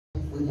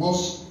we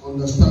must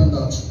understand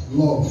that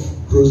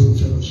love grows in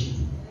fellowship.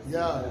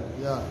 Yeah.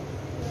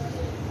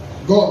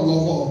 God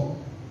love all.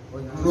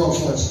 Grow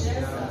first.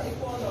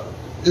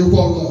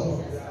 Equal love.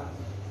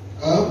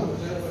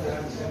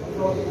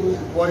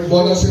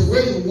 But there's a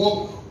way you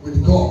walk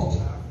with God.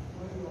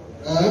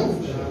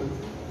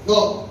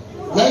 No,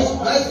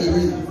 let's be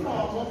real.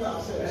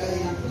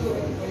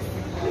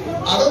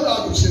 I don't know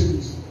how to say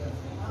this.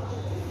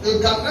 You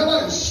can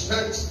never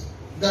expect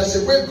there's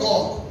a way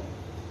God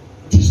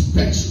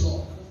dispenses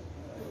love.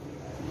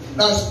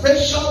 That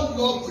special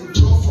love we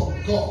draw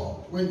from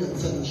God when you're in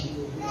fellowship.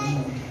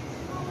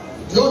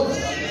 Do you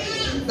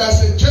understand?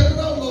 There's a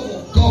general love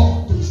of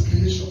God to His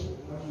creation.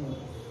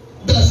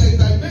 There's a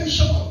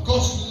dimension of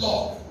God's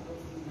love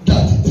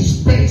that He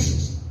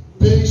dispenses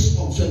based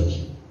on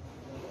fellowship.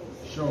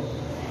 Sure.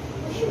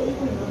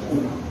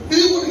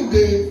 Even in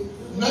the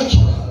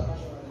natural,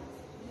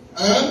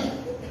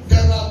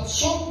 there are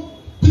some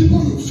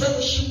people you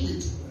fellowship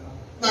with.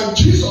 Now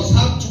Jesus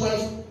had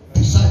 12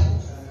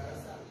 disciples,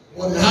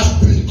 but He has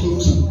 3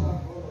 closer.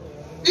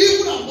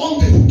 Even among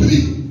the 3,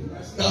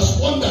 there's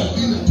one that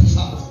leaned at His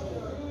heart.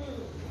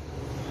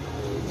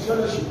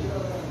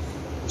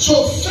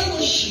 So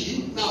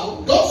fellowship,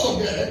 now don't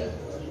forget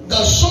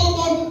that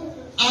Solomon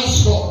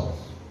asked God,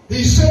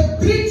 he said,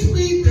 treat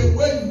me the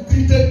way you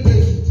treated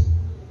David,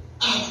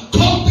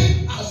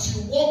 according as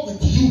He walked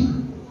with you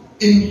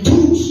in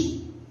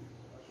truth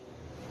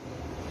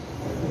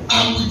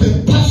and with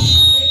a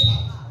passionate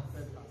heart.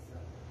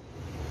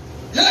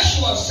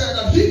 Yeshua said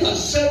that He that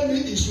sent me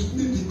is with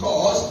me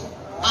because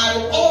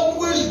I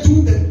always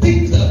do the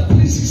things that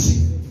pleases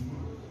Him.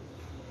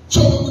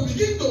 So when we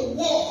begin to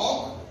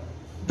walk,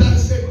 there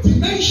is a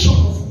dimension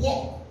of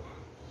walk.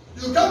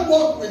 You can't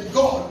walk with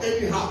God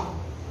anyhow.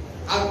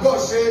 And God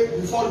said,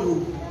 before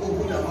you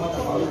open your mouth,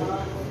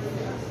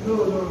 no.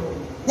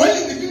 When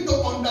you begin to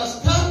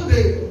understand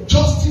the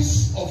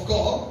justice of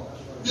God,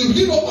 you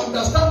begin to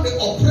understand the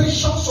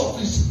operations of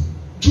His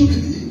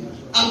jubilee,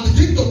 and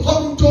begin to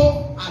come into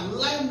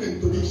alignment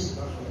to this.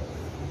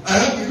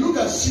 And you look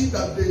and see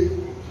that the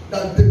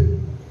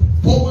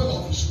bowel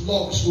of His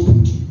love is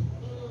open to you.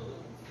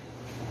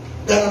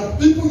 There are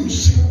people you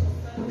see,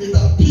 it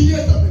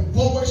appears that the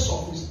bowels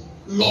of His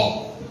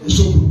love is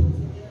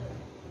open.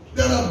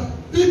 There are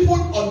people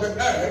on the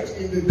earth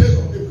in the days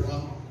of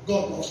Abraham,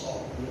 God loves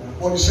all.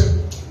 But He said,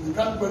 we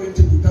can't do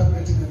anything without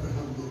letting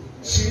Abraham go.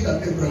 Seeing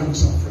that Abraham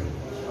is our friend.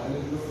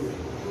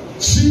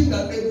 Seeing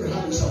that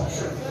Abraham is our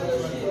friend.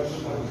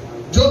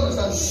 Do you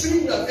understand?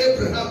 Seeing that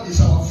Abraham is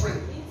our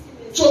friend.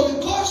 So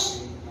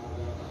because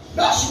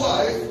that's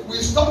why we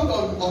started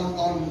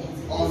on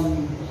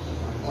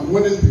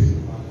Wednesday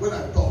when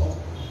I thought,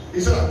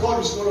 he said that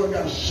God is no longer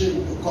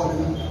ashamed to call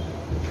Him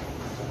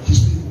His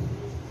people.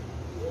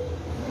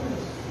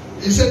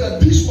 He said that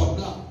this one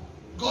now,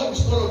 God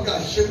is no longer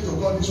ashamed to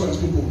call this one His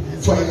people,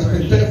 for He has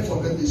prepared for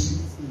them this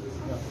seed.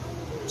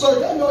 So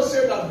you cannot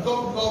say that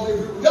God loves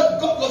everyone.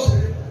 God loves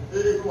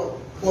everyone,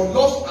 but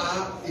loves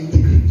are in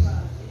degrees.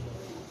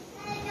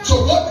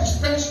 So God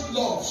dispenses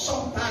love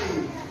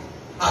sometimes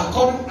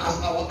according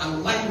as our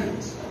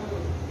alignment,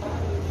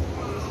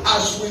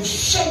 as we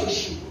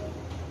fellowship.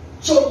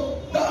 So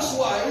that's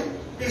why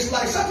it's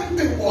like certain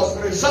thing was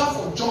reserved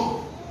for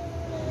John.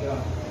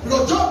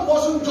 Because John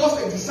wasn't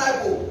just a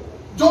disciple.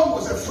 John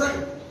was a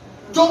friend.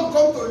 John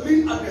come to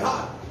lead at the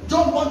heart.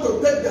 John want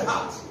to take the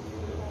heart.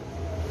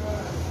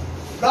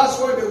 That's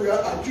why they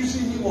were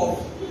accusing him of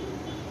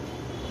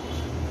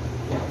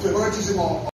favoritism